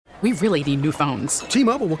We really need new phones.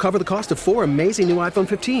 T-Mobile will cover the cost of 4 amazing new iPhone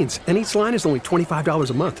 15s, and each line is only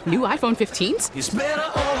 $25 a month. New iPhone 15s? It's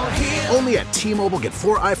better over here. Only at T-Mobile, get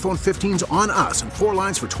 4 iPhone 15s on us and 4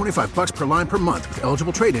 lines for $25 per line per month with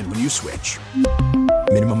eligible trade-in when you switch.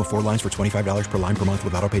 Minimum of 4 lines for $25 per line per month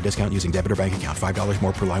with autopay discount using debit or bank account. $5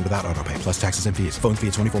 more per line without autopay, plus taxes and fees. Phone fee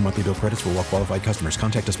at 24 monthly bill credits for well-qualified customers.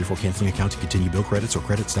 Contact us before canceling account to continue bill credits or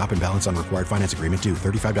credit stop and balance on required finance agreement due.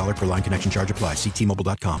 $35 per line connection charge applies. See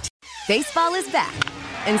T-Mobile.com. Baseball is back,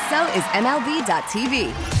 and so is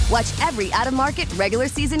MLB.tv. Watch every out-of-market regular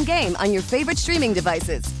season game on your favorite streaming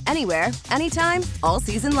devices. Anywhere, anytime, all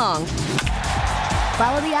season long.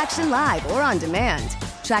 Follow the action live or on demand.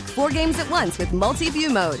 Track 4 games at once with multi-view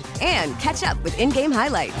mode and catch up with in-game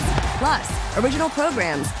highlights. Plus, original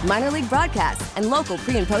programs, minor league broadcasts, and local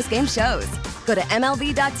pre- and post-game shows. Go to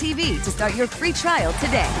MLB.tv to start your free trial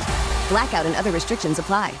today. Blackout and other restrictions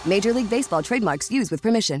apply. Major League Baseball trademarks used with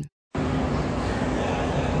permission.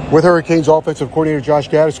 With Hurricanes offensive coordinator Josh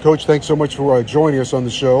Gattis. Coach, thanks so much for joining us on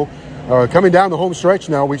the show. Coming down the home stretch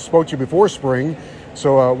now, we spoke to you before spring.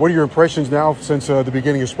 So what are your impressions now since the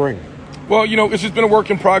beginning of spring? Well, it's just been a work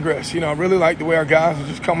in progress. I really like the way our guys are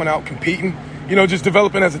just coming out competing, just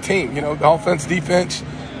developing as a team. The offense, defense,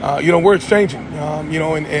 we're exchanging,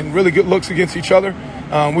 and really good looks against each other.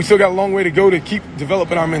 We still got a long way to go to keep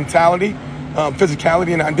developing our mentality,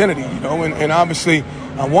 physicality, and identity, and obviously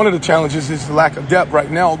one of the challenges is the lack of depth right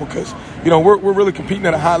now because, we're really competing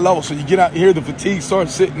at a high level. So you get out here, the fatigue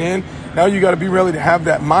starts sitting in. Now you got to be ready to have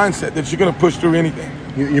that mindset that you're going to push through anything.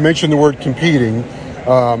 You mentioned the word competing.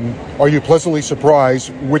 Are you pleasantly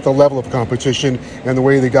surprised with the level of competition and the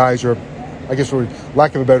way the guys are, I guess for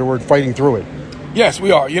lack of a better word, fighting through it? Yes,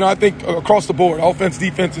 we are. I think across the board, offense,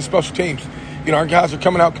 defense, and special teams, our guys are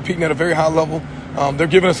coming out competing at a very high level. They're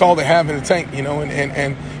giving us all they have in the tank,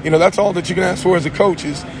 and that's all that you can ask for as a coach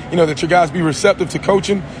is, that your guys be receptive to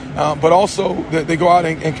coaching, but also that they go out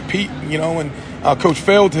and compete, and Coach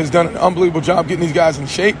Feld has done an unbelievable job getting these guys in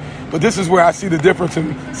shape. But this is where I see the difference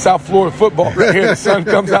in South Florida football right here. The sun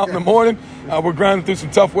comes out in the morning. We're grinding through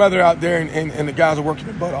some tough weather out there, and the guys are working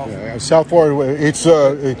their butt off. Yeah, South Florida, it's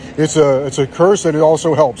a curse, and it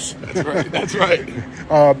also helps. That's right.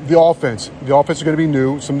 The offense is going to be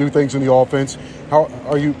new. Some new things in the offense. How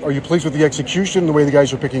are you pleased with the execution and the way the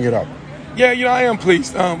guys are picking it up? Yeah, I am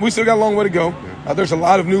pleased. We still got a long way to go. There's a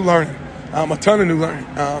lot of new learning, a ton of new learning.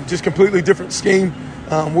 Just completely different scheme.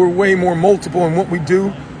 We're way more multiple in what we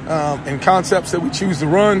do and concepts that we choose to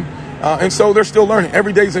run, and so they're still learning.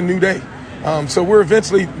 Every day is a new day. So we're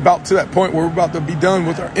eventually about to that point where we're about to be done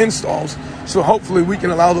with our installs. So hopefully we can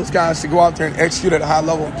allow those guys to go out there and execute at a high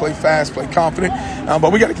level and play fast, play confident.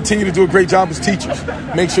 But we got to continue to do a great job as teachers.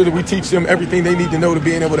 Make sure that we teach them everything they need to know to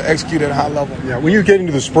being able to execute at a high level. Yeah, when you get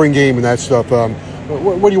into the spring game and that stuff,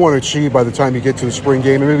 what do you want to achieve by the time you get to the spring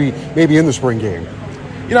game and maybe in the spring game?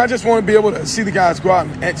 I just want to be able to see the guys go out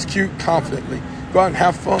and execute confidently. Go out and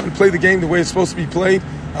have fun, play the game the way it's supposed to be played,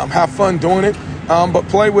 have fun doing it. But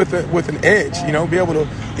play with an edge, be able to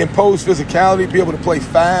impose physicality, be able to play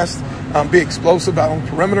fast, be explosive out on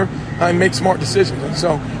perimeter, and make smart decisions. And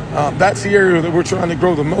so that's the area that we're trying to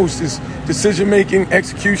grow the most is decision-making,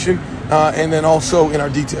 execution, and then also in our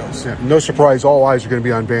details. Yeah, no surprise, all eyes are going to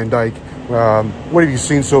be on Van Dyke. What have you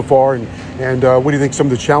seen so far, and what do you think some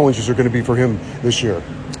of the challenges are going to be for him this year?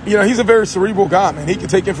 He's a very cerebral guy, man. He can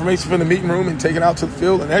take information from the meeting room and take it out to the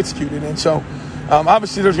field and execute it. And so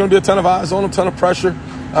obviously there's going to be a ton of eyes on him, a ton of pressure.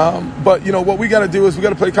 But, what we got to do is we got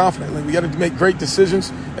to play confidently. We got to make great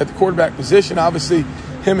decisions at the quarterback position. Obviously,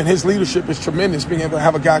 him and his leadership is tremendous, being able to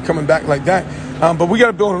have a guy coming back like that. But we got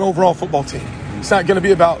to build an overall football team. It's not going to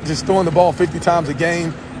be about just throwing the ball 50 times a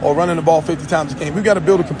game or running the ball 50 times a game. We've got to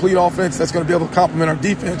build a complete offense that's going to be able to complement our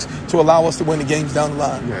defense to allow us to win the games down the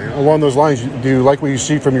line. Yeah, along those lines, do you like what you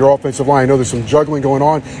see from your offensive line? I know there's some juggling going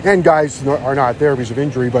on, and guys are not there because of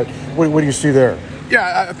injury, but what do you see there?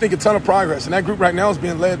 Yeah, I think a ton of progress. And that group right now is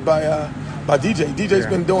being led by DJ. DJ's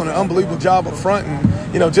been doing an unbelievable job up front.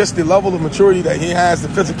 And, just the level of maturity that he has, the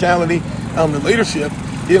physicality, the leadership,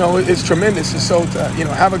 it's tremendous. And so to,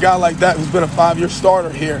 have a guy like that who's been a 5-year starter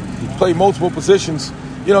here, played multiple positions,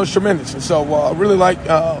 it's tremendous. And so I really like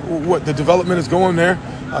what the development is going there.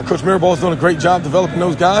 Coach Miraball's doing a great job developing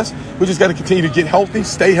those guys. We just got to continue to get healthy,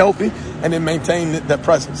 stay healthy, and then maintain that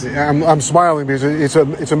presence. Yeah, I'm smiling because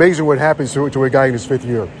it's amazing what happens to a guy in his 5th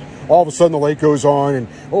year. All of a sudden the light goes on and,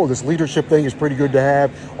 this leadership thing is pretty good to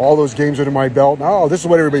have. All those games under my belt. This is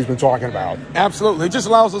what everybody's been talking about. Absolutely. It just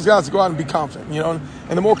allows those guys to go out and be confident,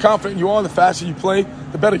 And the more confident you are, the faster you play,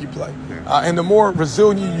 the better you play. And the more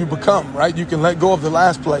resilient you become, right? You can let go of the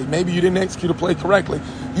last play. Maybe you didn't execute a play correctly.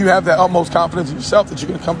 you have that utmost confidence in yourself that you're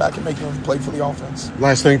going to come back and make a play for the offense.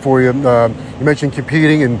 Last thing for you, you mentioned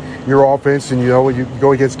competing in your offense, and you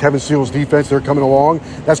go against Kevin Steele's defense. They're coming along.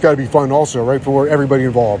 That's got to be fun also, right, for everybody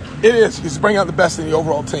involved. It is. It's bring out the best in the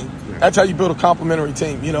overall team. That's how you build a complementary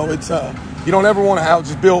team. You know, it's you don't ever want to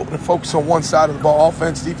just build and focus on one side of the ball,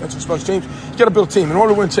 offense, defense, or special teams. You got to build a team. In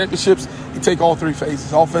order to win championships, you take all three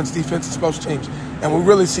phases: offense, defense, and special teams. And we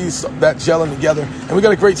really see that gelling together. And we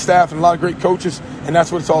got a great staff and a lot of great coaches, and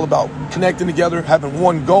that's what it's all about: connecting together, having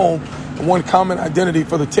one goal and one common identity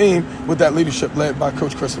for the team, with that leadership led by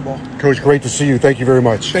Coach Cristobal. Coach, great to see you. Thank you very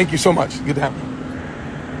much. Thank you so much. Good to have you.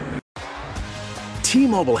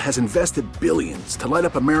 T-Mobile has invested billions to light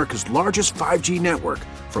up America's largest 5G network,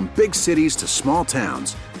 from big cities to small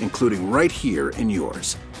towns, including right here in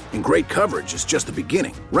yours. And great coverage is just the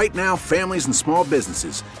beginning. Right now, families and small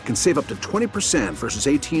businesses can save up to 20% versus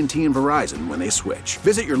AT&T and Verizon when they switch.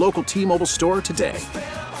 Visit your local T-Mobile store today.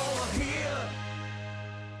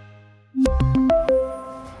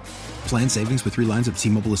 Plan savings with 3 lines of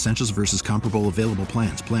T-Mobile Essentials versus comparable available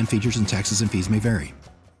plans. Plan features and taxes and fees may vary.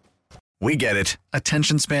 We get it.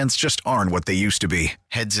 Attention spans just aren't what they used to be.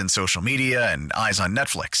 Heads in social media and eyes on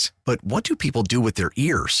Netflix. But what do people do with their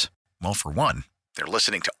ears? Well, for one, they're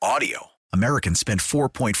listening to audio. Americans spend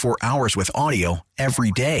 4.4 hours with audio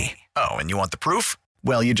every day. Oh, and you want the proof?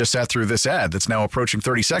 Well, you just sat through this ad that's now approaching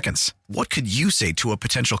 30 seconds. What could you say to a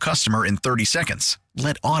potential customer in 30 seconds?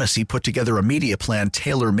 Let Odyssey put together a media plan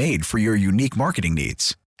tailor-made for your unique marketing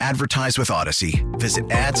needs. Advertise with Odyssey.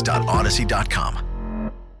 Visit ads.odyssey.com.